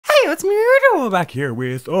it's Myrtle back here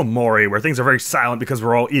with OMORI, where things are very silent because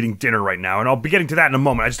we're all eating dinner right now, and I'll be getting to that in a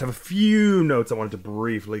moment. I just have a few notes I wanted to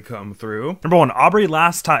briefly come through. Number one, Aubrey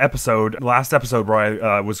last episode where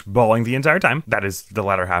I was bawling the entire time, that is the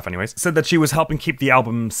latter half anyways, said that she was helping keep the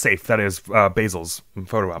album safe, that is Basil's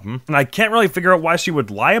photo album. And I can't really figure out why she would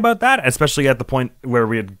lie about that, especially at the point where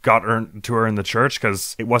we had got to her in the church,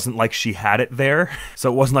 because it wasn't like she had it there. So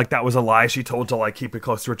it wasn't like that was a lie she told to like keep it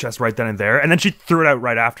close to her chest right then and there, and then she threw it out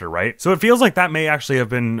right after, right? So it feels like that may actually have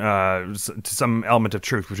been some element of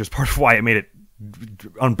truth, which is part of why it made it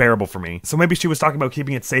unbearable for me. So maybe she was talking about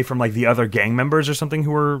keeping it safe from like the other gang members or something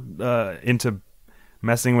who were into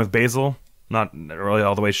messing with Basil. Not really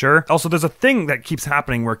all the way sure. Also, there's a thing that keeps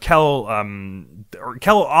happening where Kel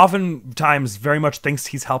oftentimes very much thinks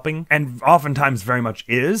he's helping, and oftentimes very much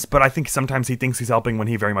is, but I think sometimes he thinks he's helping when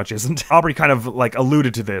he very much isn't. Aubrey kind of like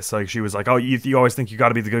alluded to this, like she was like, oh, you always think you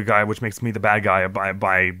gotta be the good guy, which makes me the bad guy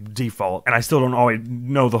by default. And I still don't always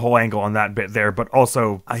know the whole angle on that bit there, but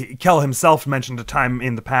also, Kel himself mentioned a time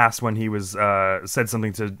in the past when he was, said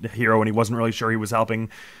something to Hero and he wasn't really sure he was helping.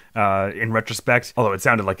 In retrospect, although it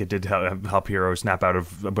sounded like it did help Hero snap out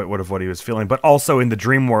of a bit of what he was feeling, but also in the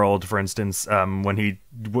dream world, for instance, when he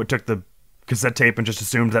took the cassette tape and just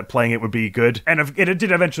assumed that playing it would be good, and it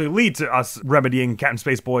did eventually lead to us remedying Captain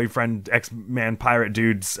Space Boyfriend X-Man Pirate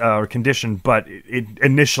Dude's condition, but it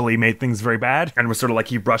initially made things very bad, and was sort of like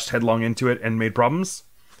he brushed headlong into it and made problems.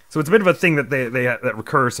 So it's a bit of a thing that that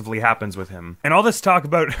recursively happens with him. And all this talk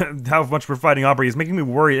about how much we're fighting Aubrey is making me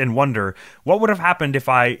worry and wonder what would have happened if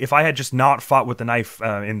I had just not fought with the knife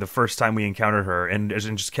in the first time we encountered her and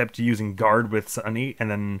just kept using guard with Sunny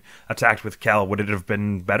and then attacked with Kel. Would it have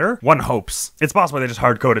been better? One hopes. It's possible they just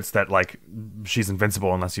hard-coded that like she's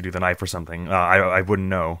invincible unless you do the knife or something. I wouldn't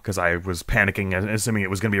know because I was panicking and assuming it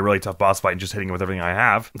was going to be a really tough boss fight and just hitting it with everything I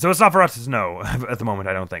have. So it's not for us to know at the moment,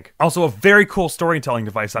 I don't think. Also, a very cool storytelling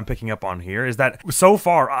device I'm picking up on here is that so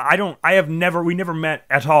far we never met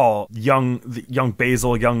at all young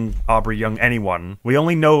Basil, young Aubrey, young anyone. We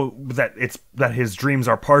only know that his dreams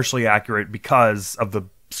are partially accurate because of the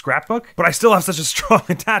scrapbook, but I still have such a strong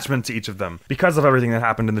attachment to each of them because of everything that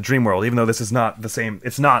happened in the dream world, even though this is not the same.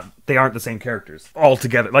 They aren't the same characters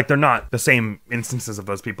altogether. Like, they're not the same instances of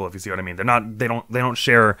those people, if you see what I mean. They don't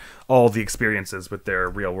share all the experiences with their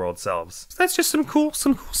real world selves. So that's just some cool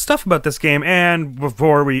stuff about this game. And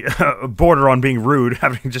before we border on being rude,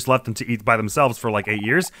 having just left them to eat by themselves for like 8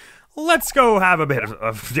 years, let's go have a bit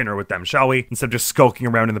of dinner with them, shall we? Instead of just skulking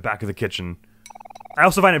around in the back of the kitchen. I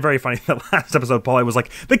also find it very funny that last episode Polly was like,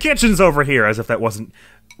 the kitchen's over here, as if that wasn't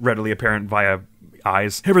readily apparent via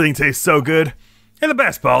eyes. Everything tastes so good. You're the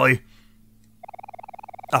best, Polly.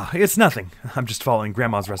 Ah, it's nothing. I'm just following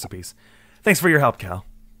Grandma's recipes. Thanks for your help, Cal.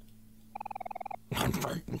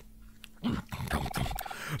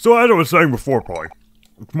 So as I was saying before, Polly,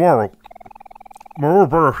 tomorrow, my little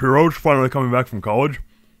brother Hero's finally coming back from college.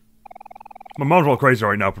 My mom's all crazy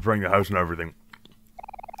right now preparing the house and everything.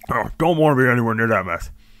 Don't want to be anywhere near that mess.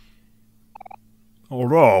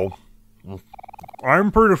 Although,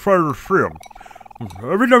 I'm pretty excited to see him.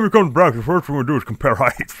 Every time he comes back, the first thing we do is compare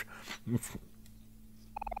heights.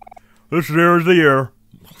 This year is the year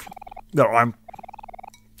that I'm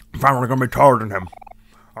finally going to be taller than him.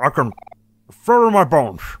 I can feel it in my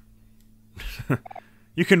bones.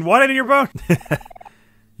 You can what in your bone?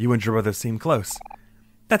 You and your brother seem close.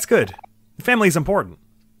 That's good. Family's important.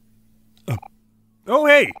 Oh,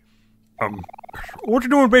 hey! What you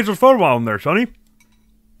doing with Basil's photo album there, Sonny?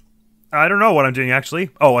 I don't know what I'm doing,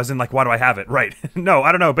 actually. Oh, as in, like, why do I have it? Right. No,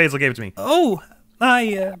 I don't know. Basil gave it to me. Oh,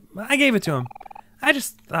 I gave it to him. I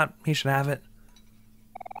just thought he should have it.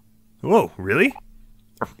 Whoa, really?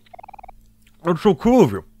 That's so cool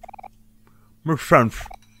of you. Makes sense.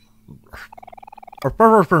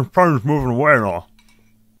 Especially since Sonny's moving away and all.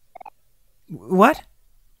 What?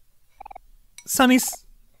 Sonny's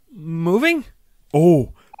moving?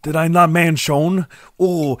 Oh, did I not man shown?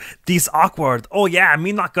 Oh, this awkward. Oh yeah, I'm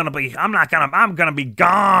gonna be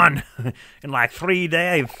gone in like 3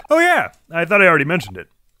 days. Oh yeah, I thought I already mentioned it.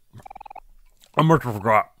 I must have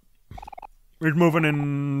forgot. He's moving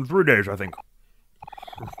in 3 days, I think.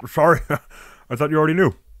 Sorry, I thought you already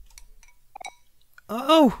knew.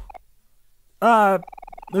 Oh.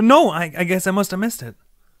 No, I guess I must have missed it.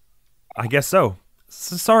 I guess so.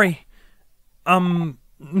 Sorry.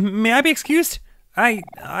 May I be excused? I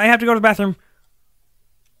have to go to the bathroom.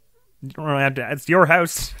 You don't really have to. It's your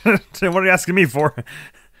house. What are you asking me for?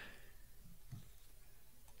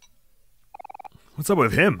 What's up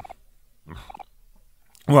with him?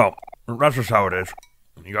 Well, that's just how it is.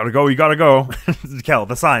 You gotta go, you gotta go. Kel,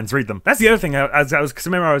 the signs, read them. That's the other thing.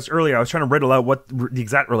 Remember I was trying to riddle out what the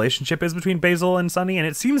exact relationship is between Basil and Sunny, and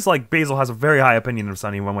it seems like Basil has a very high opinion of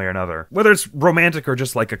Sunny one way or another. Whether it's romantic or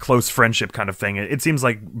just like a close friendship kind of thing, it seems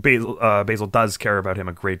like Basil does care about him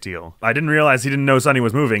a great deal. I didn't realize he didn't know Sunny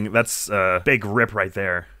was moving. That's a big rip right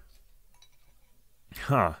there.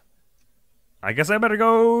 Huh. I guess I better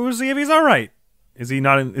go see if he's alright. Is he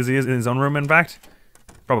in his own room, in fact?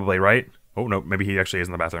 Probably, right? Oh, no, maybe he actually is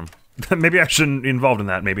in the bathroom. Maybe I shouldn't be involved in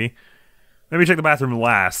that, maybe. Maybe check the bathroom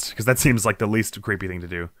last, because that seems like the least creepy thing to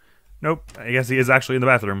do. Nope, I guess he is actually in the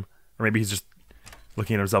bathroom. Or maybe he's just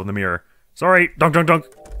looking at himself in the mirror. Sorry, dunk, dunk, dunk.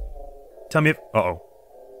 Tell me if... Uh-oh.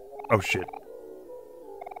 Oh, shit.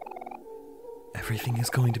 Everything is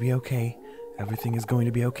going to be okay. Everything is going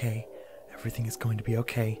to be okay. Everything is going to be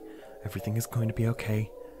okay. Everything is going to be okay.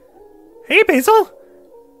 Hey, Basil!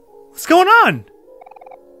 What's going on?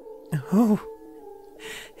 Oh,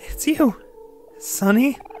 it's you,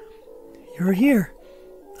 Sunny. You're here.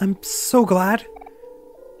 I'm so glad.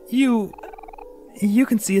 You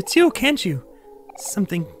can see it too, can't you?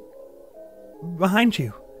 Something behind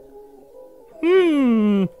you.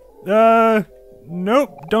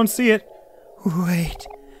 Nope, don't see it. Wait,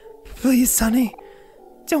 please, Sunny.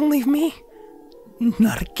 Don't leave me.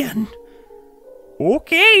 Not again.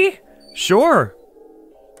 Okay, sure.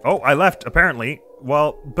 Oh, I left, apparently.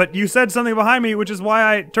 Well, but you said something behind me, which is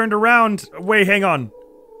why I turned around. Wait, hang on.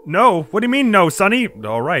 No, what do you mean no, Sunny?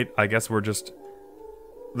 Alright, I guess we're just...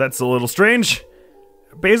 That's a little strange.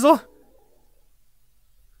 Basil?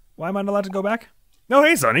 Why am I not allowed to go back? No,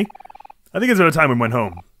 hey, Sunny. I think it's about time we went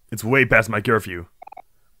home. It's way past my curfew.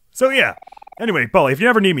 So yeah. Anyway, Polly, if you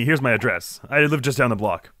ever need me, here's my address. I live just down the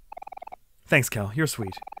block. Thanks, Cal. You're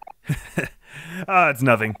sweet. It's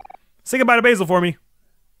nothing. Say goodbye to Basil for me.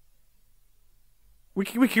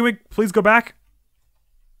 Can we please go back?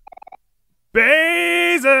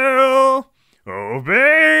 Basil! Oh,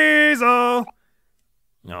 Basil!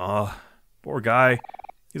 Aw, poor guy.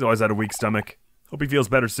 He's always had a weak stomach. Hope he feels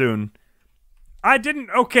better soon. I didn't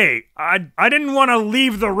want to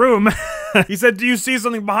leave the room. He said, do you see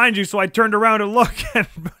something behind you? So I turned around to look, and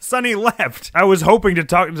Sunny left. I was hoping to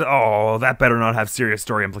talk to... Oh, that better not have serious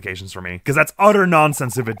story implications for me. Because that's utter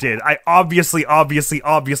nonsense if it did. I obviously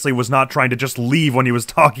was not trying to just leave when he was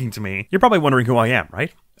talking to me. You're probably wondering who I am,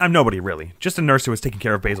 right? I'm nobody, really. Just a nurse who was taking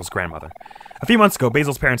care of Basil's grandmother. A few months ago,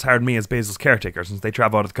 Basil's parents hired me as Basil's caretaker since they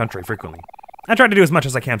travel out of the country frequently. I try to do as much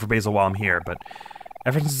as I can for Basil while I'm here, but...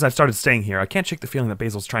 Ever since I've started staying here, I can't shake the feeling that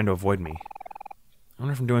Basil's trying to avoid me. I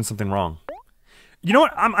wonder if I'm doing something wrong. You know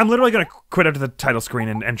what? I'm literally gonna quit after the title screen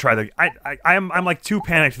and try the... I'm like too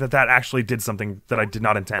panicked that actually did something that I did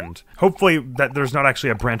not intend. Hopefully that there's not actually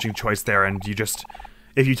a branching choice there and you just...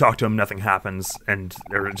 If you talk to him, nothing happens,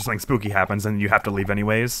 or just something spooky happens, and you have to leave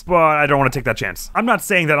anyways. But I don't want to take that chance. I'm not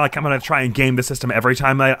saying that like I'm gonna try and game the system every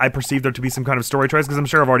time I perceive there to be some kind of story choice, because I'm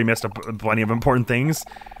sure I've already missed plenty of important things.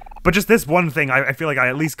 But just this one thing, I feel like I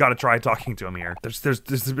at least gotta try talking to him here.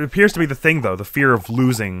 There appears to be the thing, though, the fear of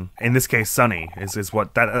losing, in this case, Sunny, is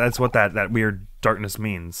what that's what that weird darkness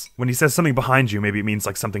means. When he says something behind you, maybe it means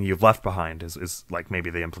like something you've left behind, is like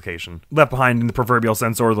maybe the implication. Left behind in the proverbial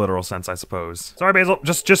sense or literal sense, I suppose. Sorry, Basil,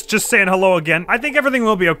 just saying hello again. I think everything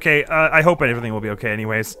will be okay. I hope everything will be okay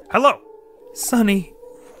anyways. Hello! Sunny,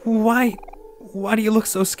 why do you look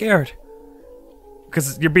so scared?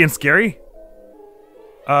 'Cause you're being scary?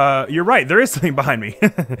 You're right, there is something behind me.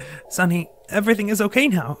 Sunny, everything is okay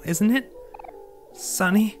now, isn't it?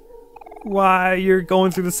 Sunny? Why, you're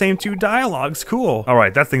going through the same two dialogues, cool.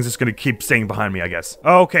 Alright, that thing's just gonna keep staying behind me, I guess.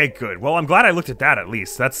 Okay, good. Well, I'm glad I looked at that at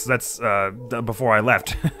least. That's before I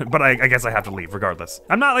left. But I guess I have to leave, regardless.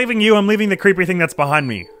 I'm not leaving you, I'm leaving the creepy thing that's behind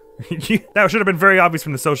me. That should have been very obvious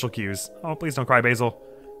from the social cues. Oh, please don't cry, Basil.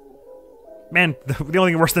 Man, the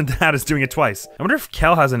only thing worse than that is doing it twice. I wonder if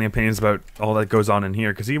Kel has any opinions about all that goes on in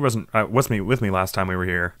here, because he wasn't with me last time we were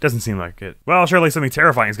here. Doesn't seem like it. Well, surely something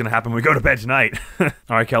terrifying is going to happen when we go to bed tonight.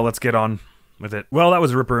 Alright, Kel, let's get on with it. Well, that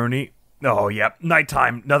was ripperoonie. Oh, yep,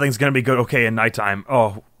 nighttime. Nothing's going to be good okay in nighttime.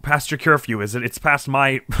 Oh, past your curfew, is it? It's past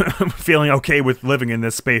my feeling okay with living in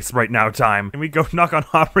this space right now time. Can we go knock on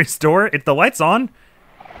Aubrey's door? If the light's on?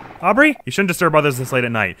 Aubrey? You shouldn't disturb others this late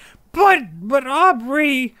at night. But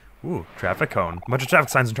Aubrey... Ooh, traffic cone. A bunch of traffic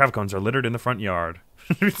signs and traffic cones are littered in the front yard.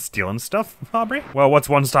 Stealing stuff, Aubrey? Well, what's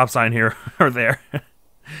one stop sign here or there?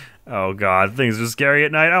 Oh god, things are scary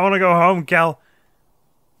at night. I want to go home, Kel.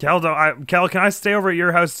 Kel, can I stay over at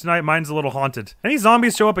your house tonight? Mine's a little haunted. Any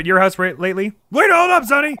zombies show up at your house lately? Wait, hold up,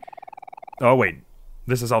 Sonny! Oh, wait.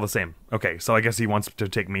 This is all the same. Okay, so I guess he wants to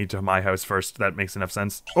take me to my house first. That makes enough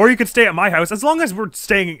sense. Or you could stay at my house, as long as we're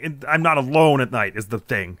staying I'm not alone at night, is the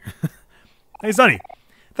thing. Hey, Sonny.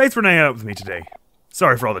 Thanks for hanging out with me today.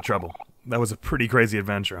 Sorry for all the trouble. That was a pretty crazy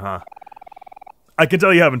adventure, huh? I can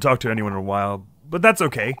tell you haven't talked to anyone in a while, but that's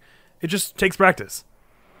okay. It just takes practice.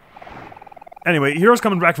 Anyway, Hero's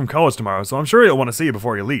coming back from college tomorrow, so I'm sure he'll want to see you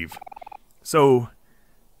before you leave. So,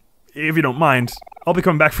 if you don't mind, I'll be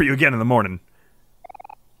coming back for you again in the morning.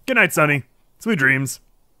 Good night, Sonny. Sweet dreams.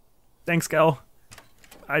 Thanks, Cal.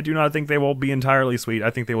 I do not think they will be entirely sweet. I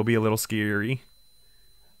think they will be a little scary.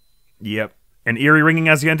 Yep. An eerie ringing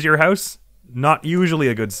as you enter your house? Not usually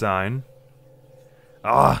a good sign.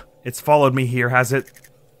 Ah, it's followed me here, has it?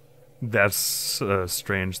 That's a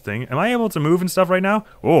strange thing. Am I able to move and stuff right now?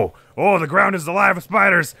 Oh, the ground is alive with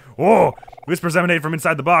spiders. Oh, whispers emanate from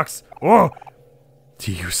inside the box. Oh,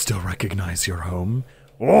 do you still recognize your home?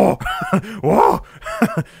 Oh, oh,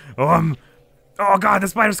 oh God, the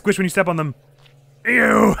spiders squish when you step on them.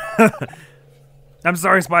 Ew. I'm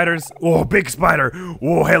sorry, spiders. Oh, big spider.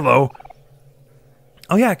 Oh, hello.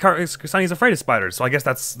 Oh yeah, Sonny's afraid of spiders, so I guess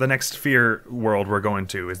that's the next fear world we're going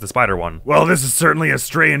to, is the spider one. Well, this is certainly a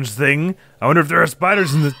strange thing. I wonder if there are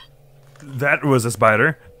spiders in the... That was a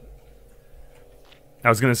spider. I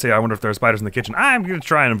was gonna say, I wonder if there are spiders in the kitchen. I'm gonna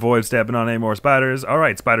try and avoid stepping on any more spiders.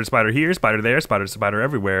 Alright, spider here, spider there, spider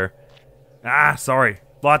everywhere. Ah, sorry.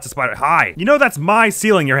 Lots of spider. Hi. You know that's my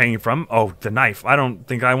ceiling you're hanging from. Oh, the knife. I don't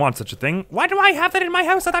think I want such a thing. Why do I have that in my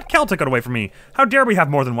house? I thought Cal took it away from me. How dare we have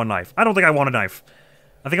more than one knife? I don't think I want a knife.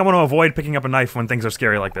 I think I want to avoid picking up a knife when things are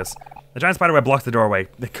scary like this. The giant spiderweb blocks the doorway.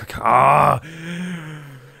 Ah!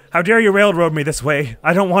 How dare you railroad me this way?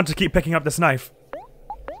 I don't want to keep picking up this knife.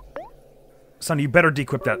 Son, you better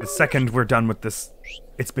dequip that the second we're done with this.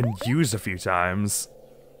 It's been used a few times.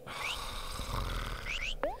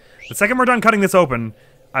 The second we're done cutting this open,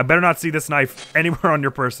 I better not see this knife anywhere on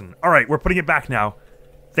your person. Alright, we're putting it back now.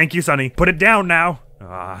 Thank you, Sonny. Put it down now.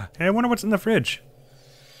 Hey, I wonder what's in the fridge.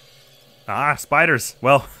 Ah, spiders.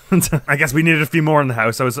 Well, I guess we needed a few more in the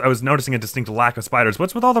house. I was noticing a distinct lack of spiders.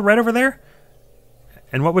 What's with all the red over there?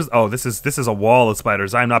 And what was... Oh, this is a wall of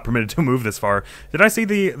spiders. I am not permitted to move this far. Did I see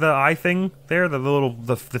the eye thing there?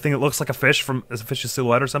 The thing that looks like a fish from a fish's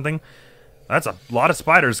silhouette or something? That's a lot of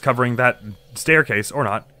spiders covering that staircase, or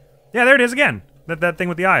not. Yeah, there it is again. That thing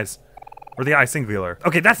with the eyes. Or the eye singular.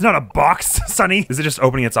 Okay, that's not a box, Sonny. Is it just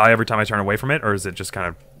opening its eye every time I turn away from it, or is it just kind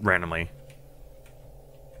of randomly?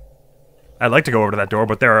 I'd like to go over to that door,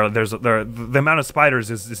 but the amount of spiders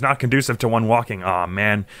is not conducive to one walking. Aw,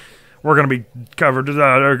 man. We're gonna be covered,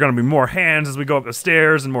 there are gonna be more hands as we go up the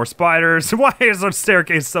stairs and more spiders. Why is the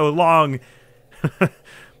staircase so long?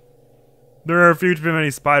 There are a few too many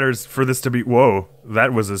spiders for this to be... Whoa,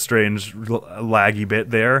 that was a strange laggy bit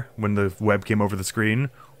there when the web came over the screen.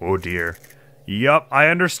 Oh dear. Yup, I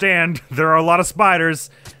understand. There are a lot of spiders.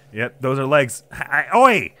 Yep, those are legs.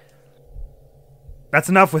 Oi! That's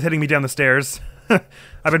enough with hitting me down the stairs.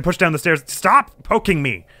 I've been pushed down the stairs. Stop poking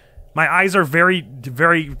me! My eyes are very,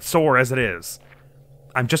 very sore as it is.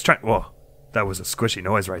 I'm just trying... Whoa, that was a squishy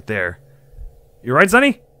noise right there. You right,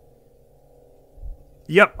 Sonny?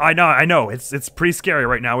 Yep, I know. It's pretty scary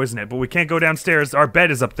right now, isn't it? But we can't go downstairs. Our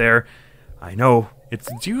bed is up there. I know.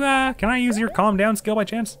 Can I use your calm down skill by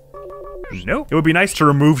chance? No. It would be nice to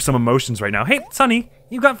remove some emotions right now. Hey, Sonny,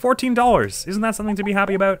 you got $14. Isn't that something to be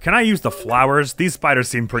happy about? Can I use the flowers? These spiders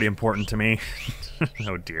seem pretty important to me.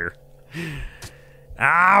 Oh dear.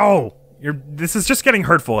 Ow! This is just getting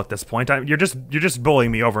hurtful at this point. You're just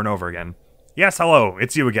bullying me over and over again. Yes, hello.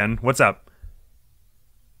 It's you again. What's up?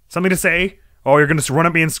 Something to say? Oh, you're gonna run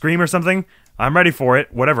at me and scream or something? I'm ready for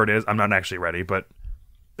it. Whatever it is. I'm not actually ready, but...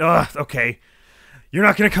 Ugh, okay. You're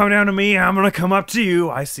not gonna come down to me, I'm gonna come up to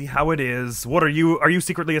you. I see how it is. What are you? Are you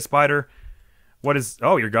secretly a spider? What is...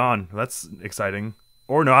 Oh, you're gone. That's exciting.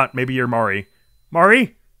 Or not. Maybe you're Mari.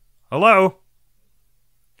 Mari? Hello?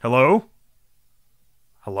 Hello?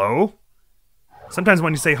 Hello? Sometimes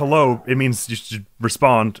when you say hello, it means you should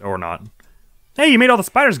respond, or not. Hey, you made all the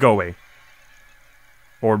spiders go away.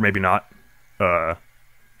 Or maybe not. There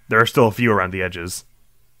are still a few around the edges.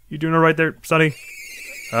 You doing alright there, Sonny?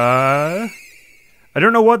 I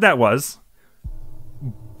don't know what that was,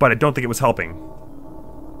 but I don't think it was helping.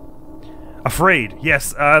 Afraid,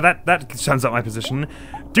 yes, that sums up my position.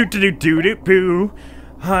 Do-do-do-do-do-boo.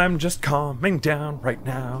 I'm just calming down right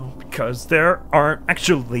now because there aren't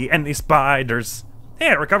actually any spiders. Hey,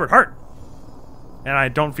 I recovered heart. And I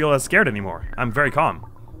don't feel as scared anymore. I'm very calm.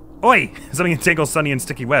 Oi! Something entangles Sonny in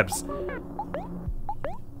sticky webs.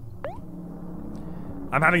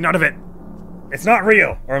 I'm having none of it. It's not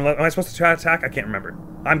real. Or am I supposed to try to attack? I can't remember.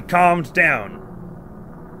 I'm calmed down.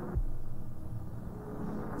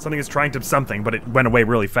 Something is trying to something, but it went away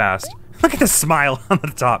really fast. Look at the smile on the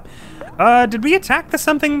top. Did we attack the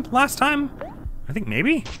something last time? I think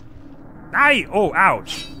maybe? Aye! Oh,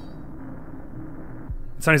 ouch.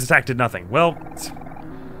 Sunny's attack did nothing. Well,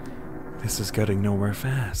 this is getting nowhere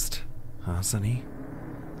fast. Huh, Sunny?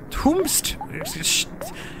 Tombst!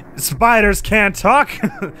 Spiders can't talk!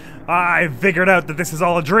 I figured out that this is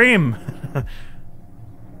all a dream!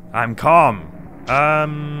 I'm calm.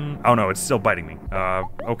 Oh no, it's still biting me.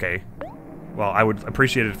 Okay. Well, I would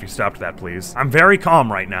appreciate it if you stopped that, please. I'm very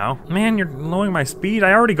calm right now. Man, you're lowering my speed.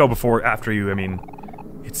 I already go after you, I mean...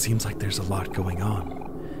 It seems like there's a lot going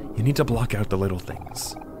on. You need to block out the little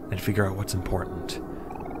things and figure out what's important.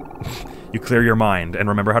 You clear your mind and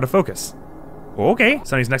remember how to focus. Okay,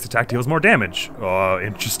 Sunny's next attack deals more damage.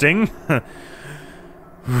 Interesting.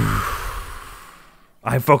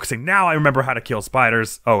 I'm focusing now. I remember how to kill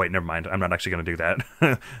spiders. Oh wait, never mind. I'm not actually gonna do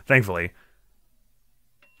that. Thankfully.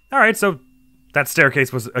 Alright, so that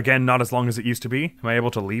staircase was, again, not as long as it used to be. Am I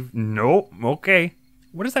able to leave? No. Okay.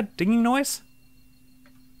 What is that dinging noise?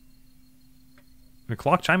 A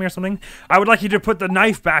clock chiming or something? I would like you to put the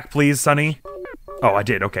knife back, please, Sunny. Oh, I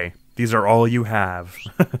did. Okay. These are all you have.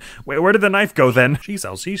 Wait, where did the knife go then? She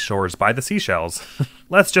sells seashores by the seashells.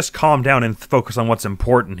 Let's just calm down and focus on what's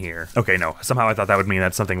important here. Okay, no. Somehow I thought that would mean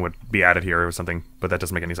that something would be added here or something, but that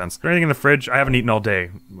doesn't make any sense. Is there anything in the fridge? I haven't eaten all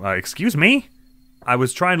day. Excuse me? I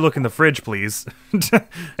was trying to look in the fridge, please.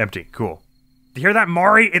 Empty. Cool. You hear that,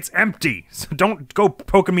 Mori? It's empty. So don't go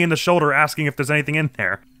poking me in the shoulder asking if there's anything in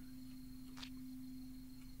there.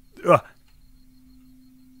 Ugh.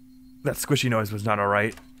 That squishy noise was not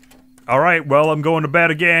alright. Alright, well, I'm going to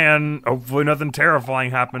bed again. Hopefully nothing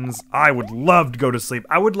terrifying happens. I would love to go to sleep.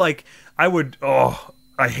 Oh,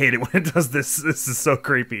 I hate it when it does this. This is so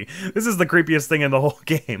creepy. This is the creepiest thing in the whole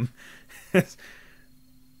game.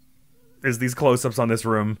 Is these close-ups on this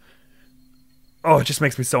room. Oh, it just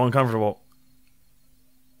makes me so uncomfortable.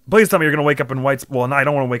 Please tell me you're gonna wake up in white... Well, no, I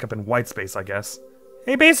don't want to wake up in white space, I guess.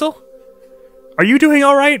 Hey, Basil. Are you doing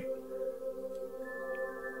alright?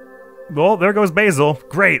 Well, there goes Basil.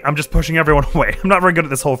 Great, I'm just pushing everyone away. I'm not very good at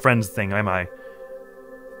this whole friends thing, am I?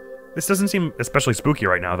 This doesn't seem especially spooky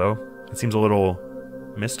right now, though. It seems a little...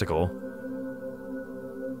 mystical.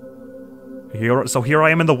 So here I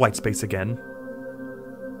am in the white space again.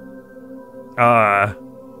 I'm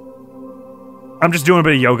just doing a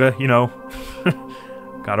bit of yoga, you know.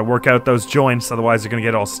 Gotta work out those joints, otherwise you're gonna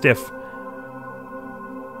get all stiff.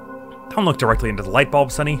 Don't look directly into the light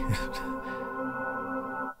bulb, Sunny.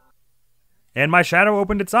 And my shadow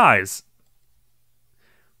opened its eyes.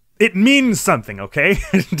 It means something, okay?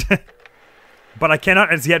 But I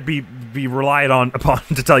cannot as yet be relied upon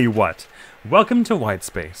to tell you what. Welcome to White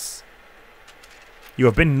Space. You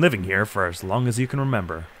have been living here for as long as you can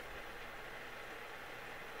remember.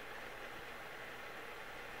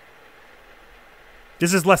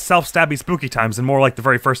 This is less self-stabby spooky times and more like the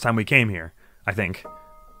very first time we came here, I think.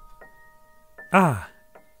 Ah,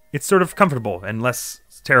 it's sort of comfortable and less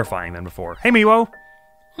terrifying than before. Hey, Miwo!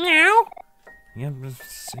 Meow! Yeah,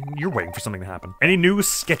 you're waiting for something to happen. Any new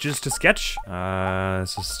sketches to sketch?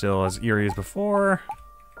 This is still as eerie as before.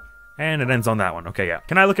 And it ends on that one. Okay, yeah.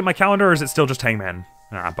 Can I look at my calendar or is it still just Hangman?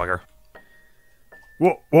 Ah, bugger.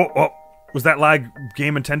 Whoa, whoa, whoa. Was that lag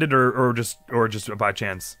game intended or just by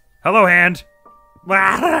chance? Hello, hand!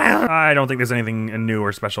 I don't think there's anything new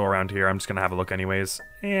or special around here. I'm just gonna have a look anyways.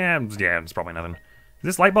 Yeah, it's probably nothing. Is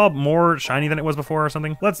this light bulb more shiny than it was before or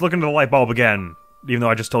something? Let's look into the light bulb again. Even though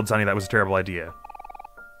I just told Sunny that was a terrible idea.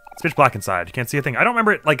 It's pitch black inside. You can't see a thing. I don't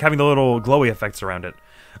remember it like having the little glowy effects around it.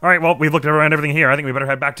 Alright, well, we've looked around everything here. I think we better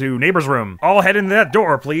head back to neighbor's room. All head in that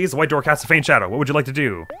door, please. The white door casts a faint shadow. What would you like to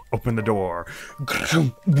do? Open the door.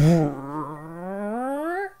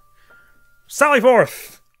 Sally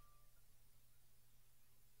forth!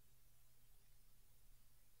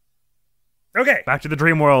 Okay, back to the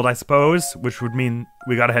dream world, I suppose, which would mean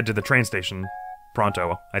we gotta head to the train station.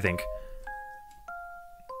 Pronto, I think.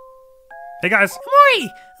 Hey guys! OMORI!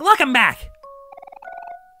 Welcome back!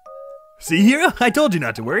 See here? I told you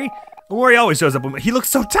not to worry. OMORI always shows up when he looks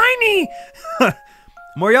so tiny!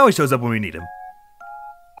 OMORI always shows up when we need him.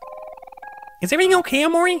 Is everything okay,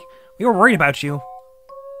 OMORI? We were worried about you.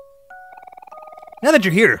 Now that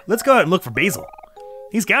you're here, let's go out and look for Basil.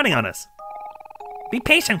 He's counting on us. Be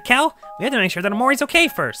patient, Kel. We have to make sure that OMORI's okay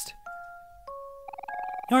first.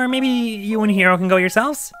 Or maybe you and Hiro can go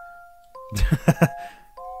yourselves?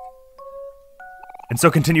 And so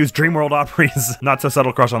continues Dreamworld Opry's not so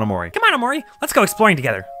subtle crush on OMORI. Come on, OMORI. Let's go exploring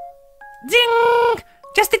together. Ding!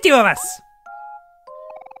 Just the two of us.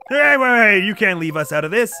 Hey, wait, you can't leave us out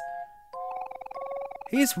of this.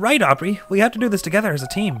 He's right, Aubrey. We have to do this together as a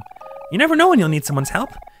team. You never know when you'll need someone's help.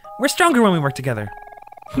 We're stronger when we work together.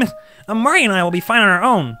 Omori and I will be fine on our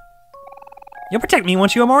own. You'll protect me,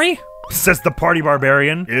 won't you, Omori? Says the party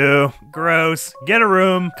barbarian. Ew, gross. Get a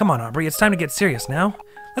room. Come on, Aubrey, it's time to get serious now.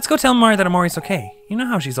 Let's go tell Omori that Omori's okay. You know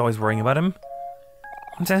how she's always worrying about him.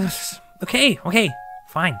 Okay,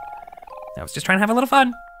 fine. I was just trying to have a little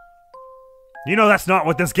fun. You know that's not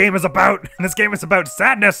what this game is about. This game is about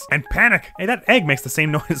sadness and panic. Hey, that egg makes the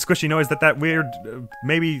same noise, squishy noise that weird,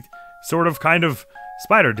 maybe, sort of, kind of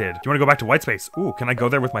spider did. Do you want to go back to white space? Ooh, can I go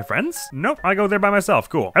there with my friends? Nope, I go there by myself.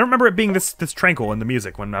 Cool. I don't remember it being this tranquil in the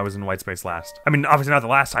music when I was in white space last. I mean, obviously not the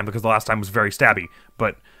last time because the last time was very stabby,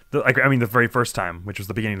 but the very first time, which was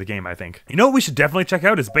the beginning of the game, I think. You know what we should definitely check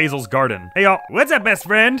out is Basil's garden. Hey y'all, what's up, best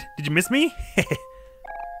friend? Did you miss me?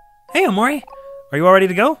 Hey, Omori. Are you all ready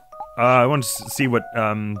to go? I want to see what,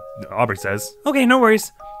 Aubrey says. Okay, no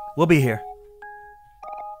worries. We'll be here.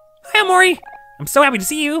 Hi, Omori. I'm so happy to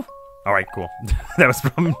see you. All right, cool. That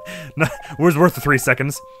was worth the 3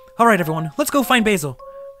 seconds. All right, everyone, let's go find Basil.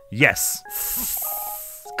 Yes.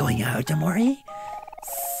 Going out, Omori?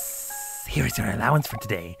 Here's your allowance for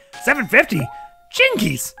today. $7.50?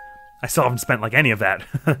 Jinkies! I still haven't spent like any of that.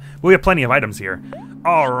 We have plenty of items here.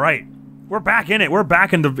 All right. We're back in it. We're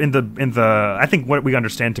back in the I think what we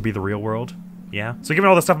understand to be the real world. Yeah. So given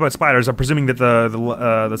all the stuff about spiders, I'm presuming that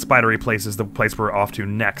the spidery place is the place we're off to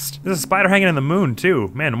next. There's a spider hanging in the moon too.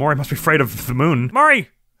 Man, Omori must be afraid of the moon. Mori!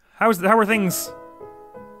 How are things?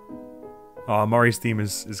 Oh, Mori's theme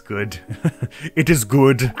is good. It is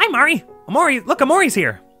good. Hi, Mori. Omori, look, Omori's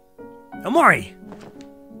here. Omori.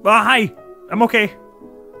 Hi. I'm okay.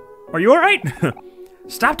 Are you all right?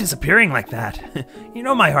 Stop disappearing like that. You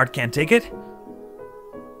know my heart can't take it.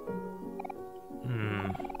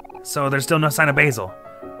 So there's still no sign of Basil.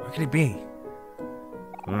 Where could he be?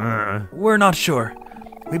 We're not sure.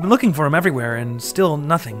 We've been looking for him everywhere and still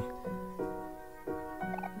nothing.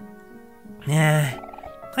 I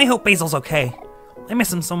hope Basil's okay. I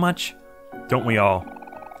miss him so much. Don't we all?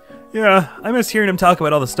 Yeah, I miss hearing him talk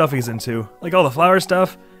about all the stuff he's into. Like all the flower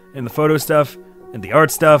stuff, and the photo stuff, and the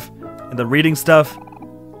art stuff, and the reading stuff.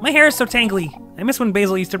 My hair is so tangly. I miss when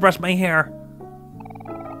Basil used to brush my hair.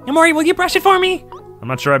 Omori, will you brush it for me? I'm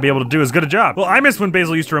not sure I'd be able to do as good a job. Well, I miss when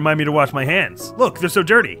Basil used to remind me to wash my hands. Look, they're so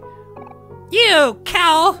dirty. You,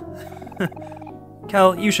 Cal!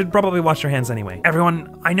 Cal, you should probably wash your hands anyway.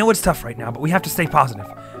 Everyone, I know it's tough right now, but we have to stay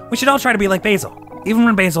positive. We should all try to be like Basil. Even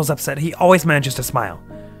when Basil's upset, he always manages to smile.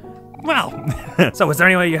 Well, so is there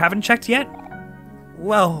any way you haven't checked yet?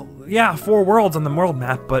 Well, yeah, 4 worlds on the world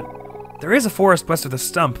map, but there is a forest west of the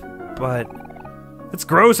stump, but it's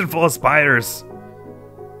gross and full of spiders.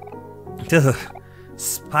 Ugh,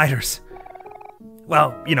 spiders.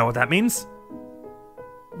 Well, you know what that means.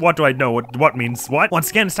 What do I know? What means what? Once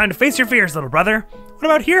again, it's time to face your fears, little brother. What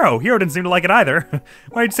about Hero? Hero didn't seem to like it either.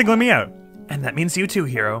 Why are you singling me out? And that means you too,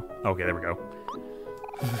 Hero. Okay, there we go.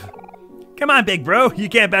 Come on, big bro. You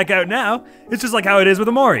can't back out now. It's just like how it is with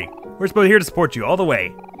Omori. We're supposed to here to support you all the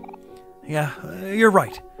way. Yeah, you're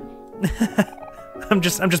right. I'm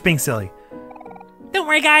just being silly. Don't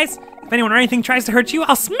worry, guys. If anyone or anything tries to hurt you,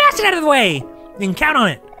 I'll smash it out of the way. You can count on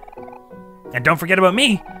it. And don't forget about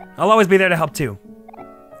me. I'll always be there to help too.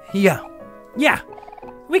 Yeah.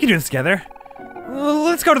 We can do this together.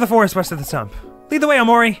 Let's go to the forest west of the stump. Lead the way,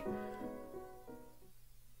 Omori.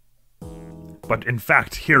 But in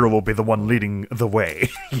fact, Hero will be the one leading the way.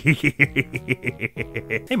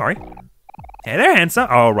 Hey, Mori. Hey there, handsome.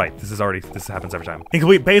 Oh, right. This happens every time.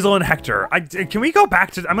 Incomplete Basil and Hector. Can we go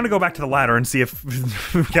back to... I'm gonna go back to the ladder and see if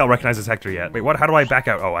Cal recognizes Hector yet. Wait, what? How do I back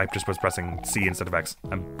out? Oh, I just was pressing C instead of X.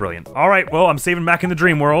 I'm brilliant. All right, well, I'm saving back in the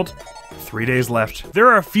dream world. 3 days left. There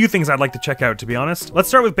are a few things I'd like to check out, to be honest. Let's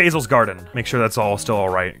start with Basil's garden. Make sure that's all still all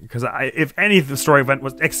right. Because if any of the story event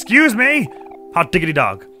was... Excuse me! Hot diggity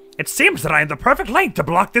dog. It seems that I am the perfect length to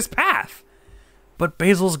block this path. But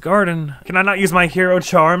Basil's garden... Can I not use my hero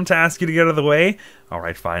charm to ask you to get out of the way?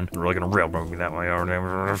 Alright, fine. You're really gonna railroad me that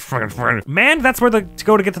way. Man, that's where to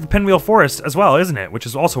go to get to the Pinwheel Forest as well, isn't it? Which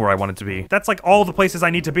is also where I want it to be. That's like all the places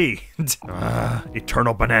I need to be.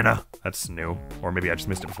 Eternal banana. That's new. Or maybe I just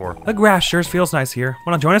missed it before. The grass sure feels nice here.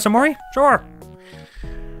 Wanna join us, Omori? Sure.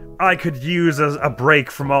 I could use a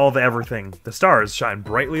break from all the everything. The stars shine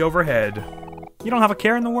brightly overhead. You don't have a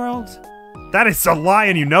care in the world? That is a lie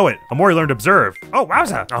and you know it. Omori learned observe. Oh,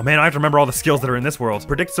 wowza. Oh man, I have to remember all the skills that are in this world.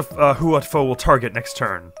 Predicts who a foe will target next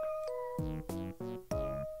turn.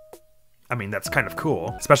 I mean, that's kind of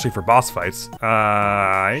cool, especially for boss fights.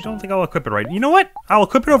 I don't think I'll equip it right. You know what? I'll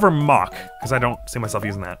equip it over Mock, because I don't see myself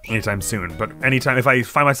using that anytime soon. But anytime, if I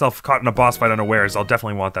find myself caught in a boss fight unawares, I'll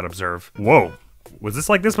definitely want that observe. Whoa. Was this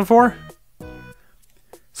like this before?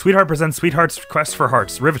 Sweetheart presents Sweetheart's Quest for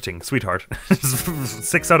Hearts. Riveting, Sweetheart.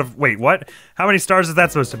 6 out of... Wait, what? How many stars is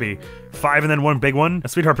that supposed to be? 5 and then 1 big one? A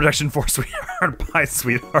Sweetheart protection for Sweetheart by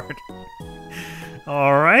Sweetheart.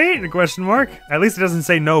 Alright, question mark. At least it doesn't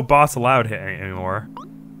say no boss allowed anymore.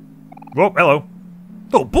 Whoa, hello.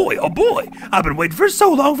 Oh boy, I've been waiting for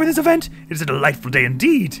so long for this event. It is a delightful day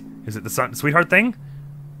indeed. Is it the Sweetheart thing?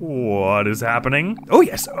 What is happening? Oh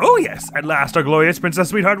yes, at last our glorious Princess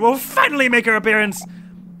Sweetheart will finally make her appearance.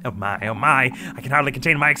 Oh my, I can hardly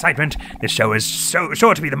contain my excitement. This show is so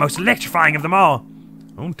sure to be the most electrifying of them all.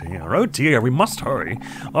 Oh dear, we must hurry.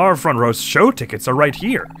 Our front row show tickets are right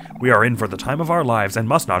here. We are in for the time of our lives and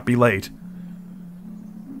must not be late.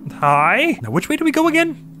 Hi? Now which way do we go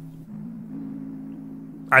again?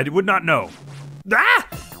 I would not know. Ah!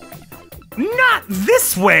 Not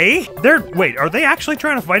this way! Wait, are they actually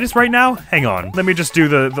trying to fight us right now? Hang on, let me just do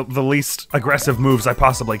the least aggressive moves I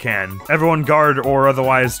possibly can. Everyone guard or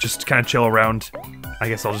otherwise just kind of chill around. I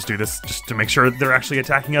guess I'll just do this just to make sure they're actually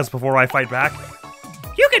attacking us before I fight back.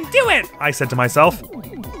 You can do it! I said to myself.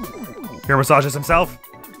 Here massages himself.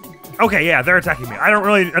 Okay, yeah, they're attacking me. I don't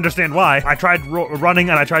really understand why. I tried running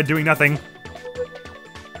and I tried doing nothing.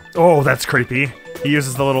 Oh, that's creepy. He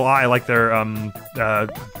uses the little eye like they're,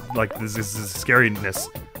 like this is scariness.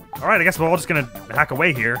 Alright, I guess we're all just gonna hack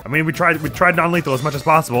away here. I mean, we tried non-lethal as much as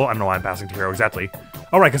possible. I don't know why I'm passing to hero exactly.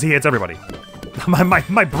 Alright, because he hits everybody.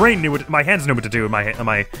 my brain knew what, my hands knew what to do, and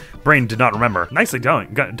my brain did not remember. Nicely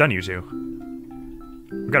done, you two.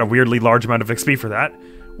 We got a weirdly large amount of XP for that.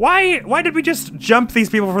 Why did we just jump these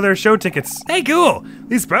people for their show tickets? Hey, cool!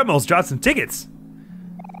 These sprout mills dropped some tickets.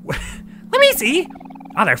 Let me see.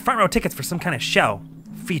 Oh, they're front row tickets for some kind of show.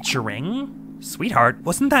 Featuring... Sweetheart,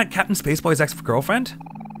 wasn't that Captain Spaceboy's ex-girlfriend?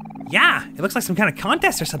 Yeah, it looks like some kind of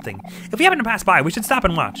contest or something. If we happen to pass by, we should stop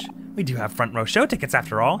and watch. We do have front row show tickets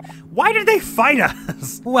after all. Why did they fight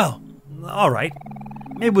us? Well, alright.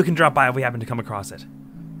 Maybe we can drop by if we happen to come across it.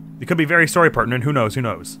 It could be very story pertinent, who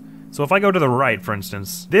knows. So if I go to the right, for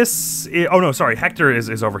instance, this is, oh no, sorry, Hector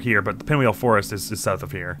is over here, but the Pinwheel Forest is south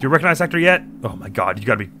of here. Do you recognize Hector yet? Oh my god, you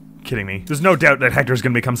gotta be kidding me. There's no doubt that Hector's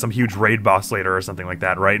gonna become some huge raid boss later or something like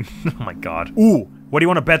that, right? Oh my god. Ooh, what do you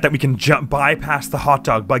want to bet that we can bypass the hot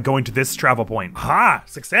dog by going to this travel point? Ha!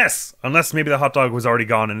 Success! Unless maybe the hot dog was already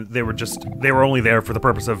gone and they were only there for the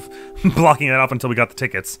purpose of blocking it off until we got the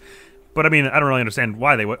tickets. But I mean, I don't really understand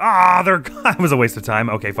why they would. That was a waste of time.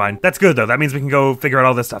 Okay, fine. That's good though. That means we can go figure out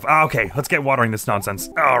all this stuff. Okay, let's get watering this nonsense.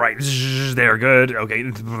 All right, they're good.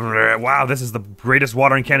 Okay, wow, this is the greatest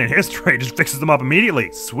watering can in history. It just fixes them up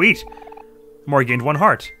immediately. Sweet. Omori gained 1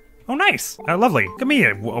 heart. Oh, nice. Lovely. Give me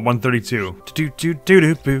a 132.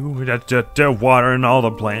 Watering all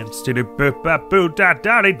the plants.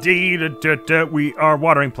 We are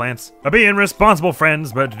watering plants. Being responsible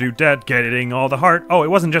friends, but getting all the heart. Oh, it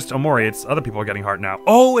wasn't just Omori. It's other people are getting heart now.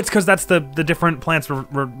 Oh, it's because that's the different plants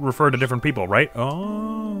refer to different people, right?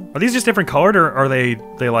 Oh. Are these just different colored, or are they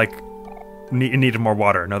like needed more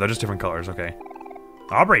water? No, they're just different colors. Okay.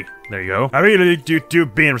 Aubrey, there you go. I really do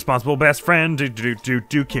being responsible best friend,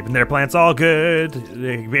 keeping their plants all good.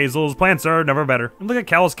 Basil's plants are never better. And look at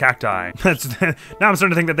Kel's cacti. Now I'm starting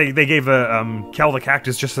to think that they gave Kel the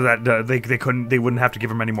cactus just so that they wouldn't have to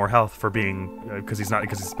give him any more health for being because he's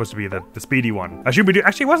supposed to be the speedy one.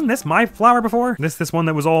 Actually, wasn't this my flower before? This one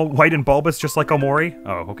that was all white and bulbous just like Omori?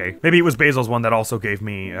 Oh, okay. Maybe it was Basil's one that also gave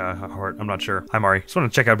me a heart. I'm not sure. Hi, Mari. Just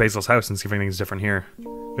want to check out Basil's house and see if anything's different here.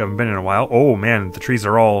 We haven't been in a while. Oh man, the trees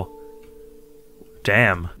are all...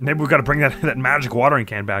 Damn. Maybe we've got to bring that magic watering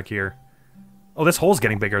can back here. Oh, this hole's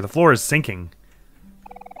getting bigger. The floor is sinking.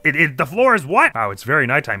 The floor is what? Wow, it's very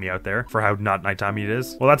nighttimey out there for how not nighttimey it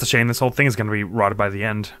is. Well, that's a shame. This whole thing is going to be rotted by the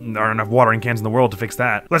end. There aren't enough watering cans in the world to fix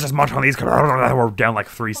that. Let's just munch on these. We're down like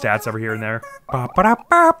 3 stats over here and there.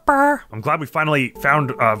 I'm glad we finally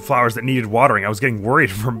found flowers that needed watering. I was getting worried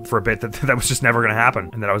for a bit that was just never going to happen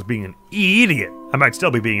and that I was being an idiot. I might still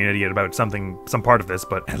be being an idiot about some part of this,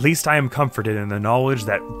 but at least I am comforted in the knowledge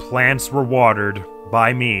that plants were watered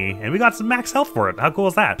by me, and we got some max health for it. How cool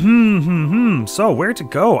is that? So where to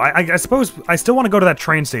go? I suppose I still want to go to that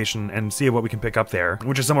train station and see what we can pick up there,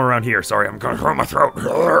 which is somewhere around here. Sorry, I'm gonna hurt my throat.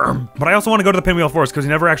 But I also want to go to the Pinwheel Forest because we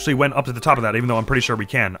never actually went up to the top of that, even though I'm pretty sure we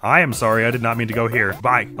can. I am sorry, I did not mean to go here.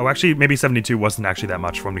 Bye. Oh, actually, maybe 72 wasn't actually that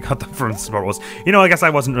much when we got them from the Sparrows. You know, I guess I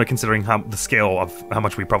wasn't really considering the scale of how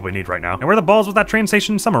much we probably need right now. And where are the balls with that train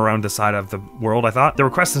station? Somewhere around this side of the world, I thought. There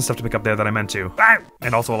were quests and stuff to pick up there that I meant to.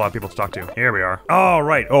 And also a lot of people to talk to. Here we are. All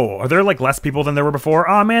right. Oh, are there like less people than there were before?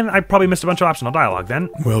 Oh man, I probably missed a bunch of optional dialogue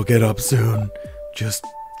then. We'll get up soon. Just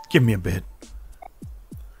give me a bit.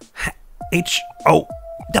 HOW.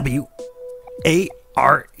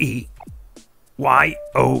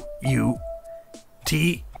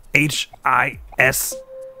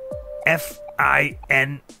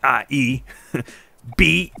 AREYouthishISFINIE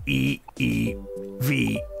BEEVENING.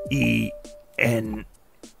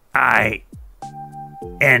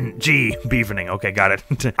 Beevening. Okay, got it.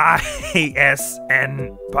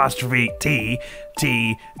 ISN apostrophe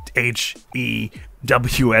TTHEW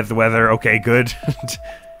as the weather. Okay, good.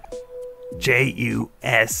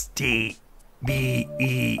 JUSTBEE.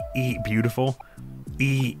 Beautiful.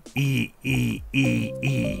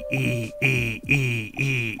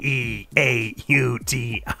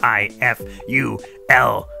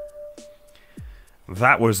 EEEEEEEEEAUTIFUL.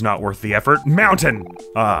 That was not worth the effort. Mountain!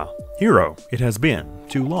 Ah, hero, it has been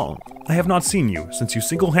too long. I have not seen you since you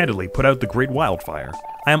single-handedly put out the great wildfire.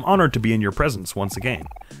 I am honored to be in your presence once again.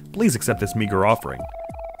 Please accept this meager offering.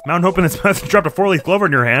 Mountain opened its mouth and dropped a 4-leaf clover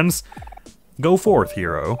in your hands. Go forth,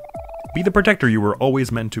 hero. Be the protector you were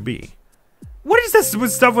always meant to be. What is this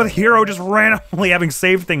with stuff with Hero just randomly having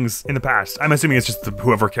saved things in the past? I'm assuming it's just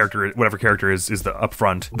whatever character is the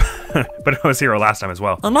upfront. But it was Hero last time as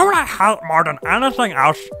well. You know what I hate more than anything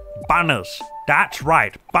else? Bunnies. That's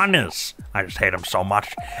right, bunnies. I just hate them so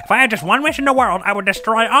much. If I had just one wish in the world, I would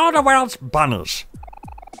destroy all the world's bunnies.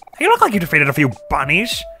 You look like you defeated a few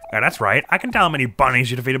bunnies. Yeah, that's right. I can tell how many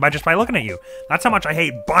bunnies you defeated just by looking at you. That's how much I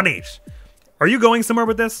hate bunnies. Are you going somewhere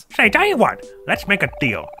with this? Say, tell you what, let's make a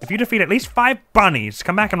deal. If you defeat at least 5 bunnies,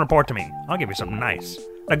 come back and report to me. I'll give you something nice.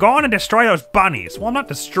 Now go on and destroy those bunnies. Well, I'm not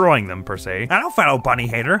destroying them, per se. I know, fellow bunny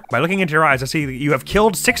hater. By looking into your eyes, I see that you have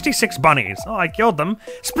killed 66 bunnies. Oh, I killed them.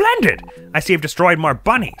 Splendid! I see you've destroyed more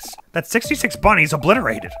bunnies. That's 66 bunnies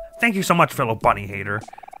obliterated. Thank you so much, fellow bunny hater.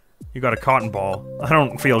 You got a cotton ball. I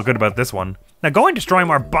don't feel good about this one. Now go and destroy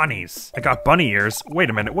more bunnies. I got bunny ears.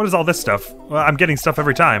 Wait a minute, what is all this stuff? Well, I'm getting stuff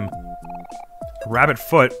every time. Rabbit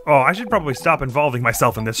foot. Oh, I should probably stop involving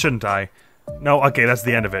myself in this, shouldn't I? No, okay, that's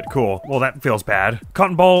the end of it. Cool. Well, that feels bad.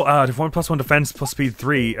 Cotton ball, 1+1 defense plus speed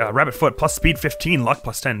 3. Rabbit foot plus speed 15, luck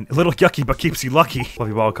plus 10. A little yucky, but keeps you lucky.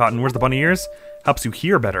 Fluffy ball cotton. Where's the bunny ears? Helps you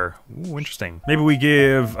hear better. Ooh, interesting. Maybe we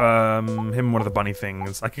give him one of the bunny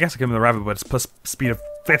things. I guess I give him the rabbit, but it's plus speed of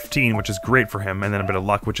 15, which is great for him, and then a bit of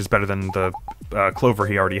luck, which is better than the clover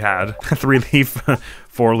he already had. 3-leaf,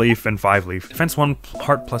 4-leaf, and 5-leaf. Defense 1,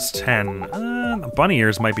 heart plus 10. Bunny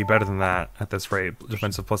ears might be better than that at this rate.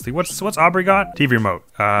 Defensive plus 3. What's Aubrey got? TV remote.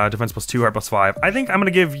 Defense plus 2, heart plus 5. I think I'm gonna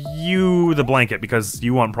give you the blanket because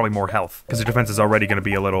you want probably more health. Because your defense is already gonna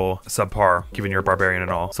be a little subpar, given you're a barbarian and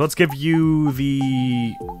all. So let's give you the...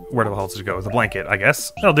 Where the hell does it go? The blanket, I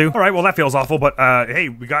guess. That'll do. Alright, well that feels awful, but hey,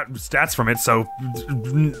 we got stats from it, so...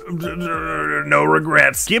 No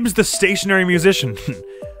regrets. Gibbs the stationary musician.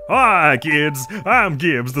 Hi, kids. I'm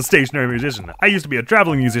Gibbs, the stationary musician. I used to be a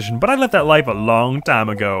traveling musician, but I left that life a long time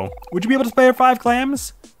ago. Would you be able to spare 5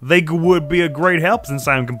 clams? They would be a great help since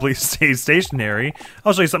I'm completely stationary.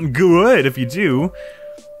 I'll show you something good if you do.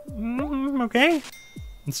 Okay.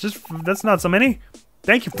 That's not so many.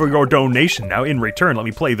 Thank you for your donation. Now, in return, let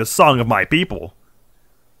me play the song of my people.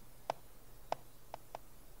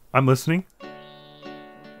 I'm listening.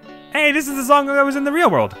 Hey, this is the song that was in the real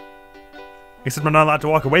world. Except I'm not allowed to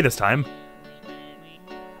walk away this time.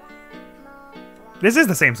 This is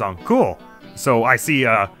the same song. Cool. So I see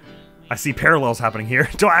parallels happening here.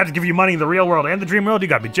 Do I have to give you money in the real world and the dream world? You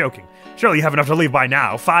gotta be joking. Surely you have enough to leave by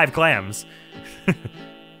now. 5 clams.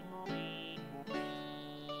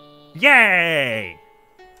 Yay!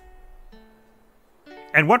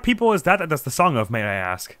 And what people is that that's the song of, may I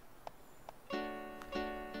ask?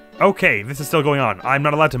 Okay, this is still going on. I'm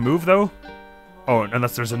not allowed to move, though? Oh,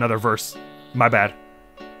 unless there's another verse. My bad.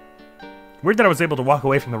 Weird that I was able to walk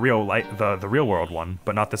away from the real the real world one,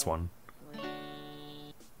 but not this one.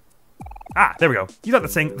 Ah, there we go. You thought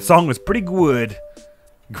the song was pretty good.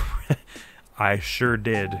 I sure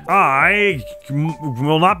did. I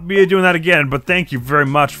will not be doing that again, but thank you very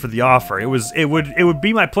much for the offer. It would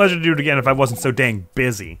be my pleasure to do it again if I wasn't so dang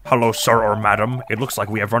busy. Hello, sir or madam. It looks like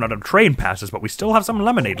we have run out of train passes, but we still have some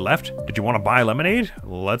lemonade left. Did you want to buy lemonade?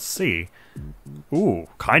 Let's see. Ooh,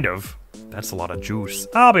 kind of. That's a lot of juice.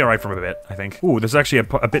 I'll be alright for a bit, I think. Ooh, there's actually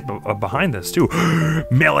a bit behind this, too.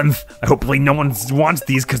 Melons! Hopefully no one wants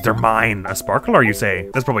these because they're mine. A sparkler, you say?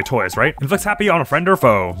 That's probably toys, right? Inflicts happy on a friend or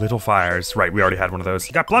foe. Little fires. Right, we already had one of those.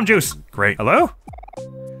 Got plum juice. Great. Hello?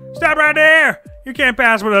 Stop right there! You can't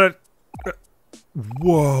pass without a...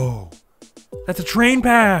 Whoa. That's a train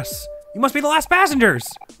pass. You must be the last passengers.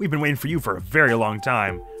 We've been waiting for you for a very long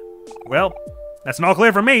time. Well, That's an all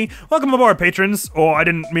clear for me. Welcome aboard, patrons. Oh, I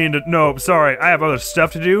didn't mean to. No, sorry. I have other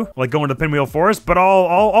stuff to do, like going to the Pinwheel Forest. But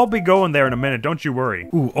I'll be going there in a minute. Don't you worry.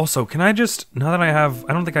 Ooh, also, can I just now that I have?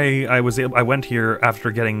 I don't think I went here after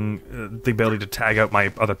getting the ability to tag out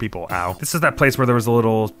my other people. Ow. This is that place where there was a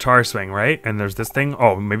little tire swing, right? And there's this thing.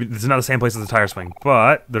 Oh, maybe this is not the same place as the tire swing,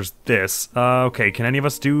 but there's this. Okay, can any of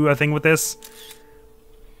us do a thing with this?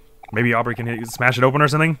 Maybe Aubrey can smash it open or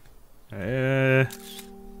something.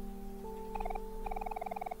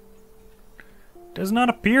 Does not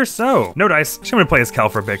appear so. No dice. I'm gonna play as Cal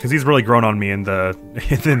for a bit because he's really grown on me in the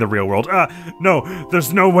in the real world. No,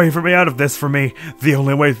 there's no way for me out of this. For me, the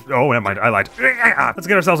only way. Oh, never mind. I lied. Let's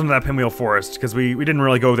get ourselves into that Pinwheel Forest because we didn't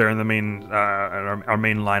really go there in the main our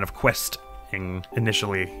main line of questing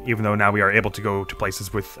initially. Even though now we are able to go to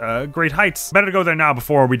places with great heights. Better to go there now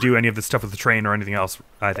before we do any of this stuff with the train or anything else.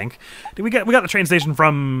 I think. We got the train station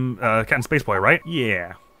from Captain Spaceboy, right?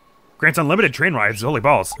 Yeah. Grants unlimited train rides, holy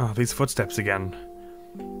balls. Oh, these footsteps again.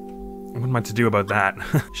 What am I to do about that?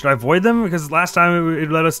 Should I avoid them? Because last time it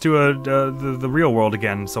led us to the real world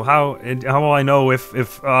again. So how will I know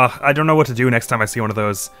if I don't know what to do next time I see one of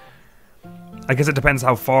those. I guess it depends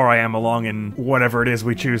how far I am along in whatever it is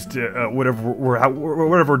we choose to, whatever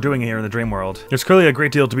we're doing here in the dream world. There's clearly a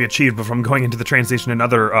great deal to be achieved from going into the train station and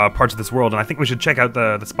other parts of this world, and I think we should check out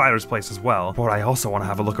the spider's place as well. But I also want to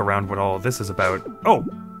have a look around what all of this is about. Oh!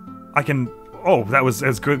 I can... Oh, that was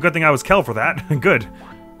as good thing I was Kel for that. Good.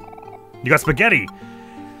 You got spaghetti.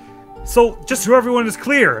 So, just so everyone is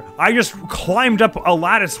clear, I just climbed up a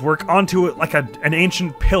lattice work onto it like an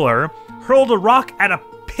ancient pillar, hurled a rock at a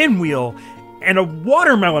pinwheel, and a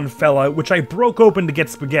watermelon fell out, which I broke open to get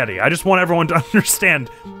spaghetti. I just want everyone to understand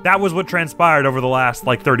that was what transpired over the last,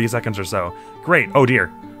 like, 30 seconds or so. Great. Oh, dear.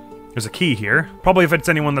 There's a key here. Probably if it's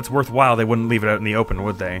anyone that's worthwhile, they wouldn't leave it out in the open,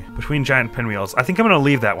 would they? Between giant pinwheels. I think I'm gonna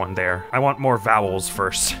leave that one there. I want more vowels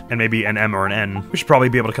first, and maybe an M or an N. We should probably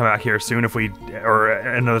be able to come back here soon if we, or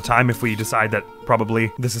another time if we decide that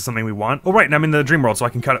probably this is something we want. Oh right, and I'm in the dream world, so I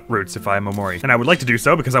can cut roots if I am OMORI. And I would like to do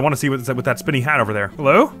so because I want to see what's with that spinny hat over there.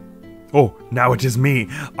 Hello? Oh, now it is me.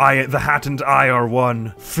 The hat and I are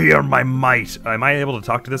one. Fear my might. Am I able to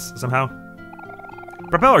talk to this somehow?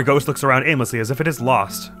 Propeller Ghost looks around aimlessly as if it is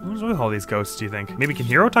lost. What's with all these ghosts, do you think? Maybe can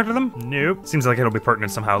Hero talk to them? Nope. Seems like it'll be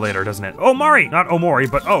pertinent somehow later, doesn't it? Oh, Mari! Not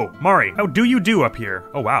OMORI, but oh, Mari. How do you do up here?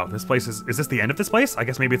 Oh, wow. This place is this the end of this place? I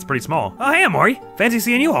guess maybe it's pretty small. Oh, hey, OMORI. Fancy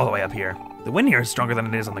seeing you all the way up here. The wind here is stronger than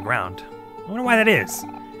it is on the ground. I wonder why that is.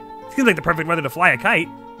 Seems like the perfect weather to fly a kite.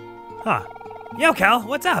 Huh. Yo, Cal,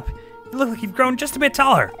 what's up? You look like you've grown just a bit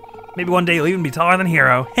taller. Maybe one day you'll even be taller than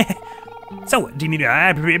Hero. So, do you need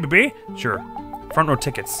a... Sure. Front row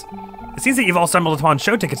tickets. It seems that you've all stumbled upon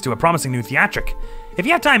show tickets to a promising new theatric. If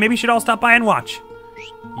you have time, maybe you should all stop by and watch.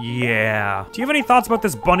 Yeah. Do you have any thoughts about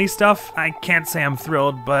this bunny stuff? I can't say I'm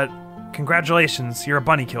thrilled, but congratulations, you're a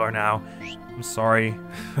bunny killer now. I'm sorry.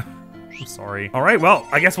 I'm sorry. All right, well,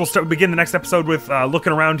 I guess we'll begin the next episode with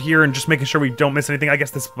looking around here and just making sure we don't miss anything. I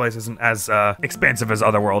guess this place isn't as expansive as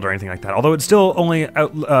Otherworld or anything like that, although it's still only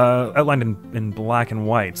outlined in black and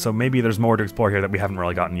white, so maybe there's more to explore here that we haven't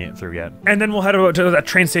really gotten through yet. And then we'll head over to that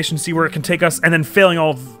train station, see where it can take us, and then failing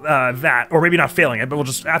all of that, or maybe not failing it, but we'll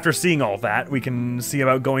just, after seeing all that, we can see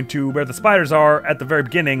about going to where the spiders are at the very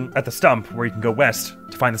beginning, at the stump, where you can go west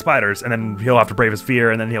to find the spiders, and then he'll have to brave his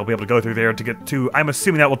fear, and then he'll be able to go through there to get to, I'm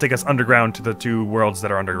assuming that will take us underground to the two worlds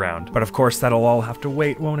that are underground. But of course, that'll all have to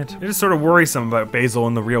wait, won't it? It is sort of worrisome about Basil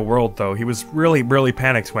in the real world, though. He was really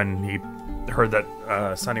panicked when he heard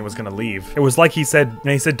that Sunny was gonna leave. It was like he said,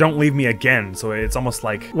 don't leave me again. So it's almost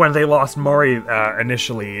like when they lost Mori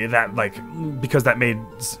initially, that because that made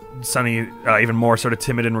Sunny even more sort of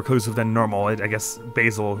timid and reclusive than normal. I guess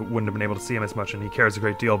Basil wouldn't have been able to see him as much, and he cares a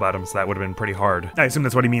great deal about him, so that would have been pretty hard. I assume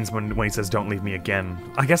that's what he means when he says don't leave me again.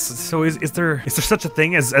 I guess, so is there such a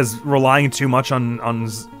thing as relying too much on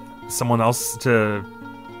someone else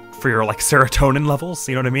for your serotonin levels,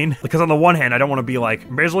 you know what I mean? Because on the one hand, I don't want to be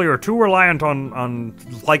like, Basil, you're too reliant on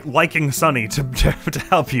liking Sunny to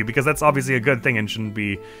help you, because that's obviously a good thing and shouldn't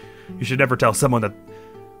be. You should never tell someone that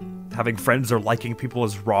having friends or liking people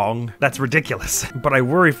is wrong. That's ridiculous. But I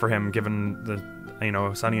worry for him, given the,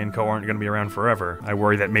 Sunny and Co aren't going to be around forever. I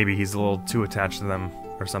worry that maybe he's a little too attached to them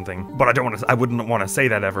or something. But I wouldn't want to say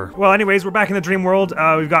that ever. Well, anyways, we're back in the dream world.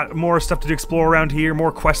 We've got more stuff to explore around here,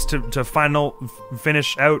 more quests to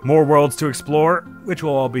finish out, more worlds to explore, which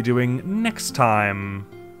we'll all be doing next time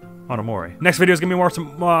on OMORI. Next video is gonna be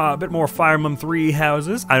a bit more Fire Emblem 3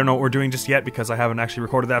 houses. I don't know what we're doing just yet because I haven't actually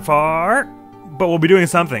recorded that far. but we'll be doing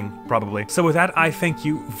something, probably. So with that, I thank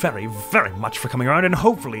you very, very much for coming around, and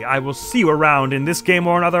hopefully I will see you around in this game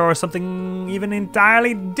or another or something even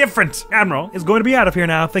entirely different. Admiral is going to be out of here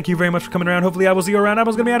now. Thank you very much for coming around. Hopefully I will see you around.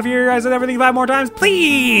 Admiral's going to be out of here. I said everything 5 more times.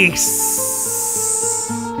 Please!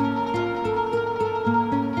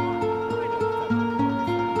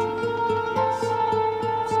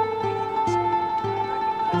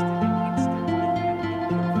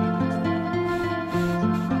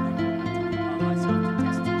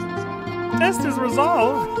 Test is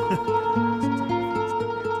resolved.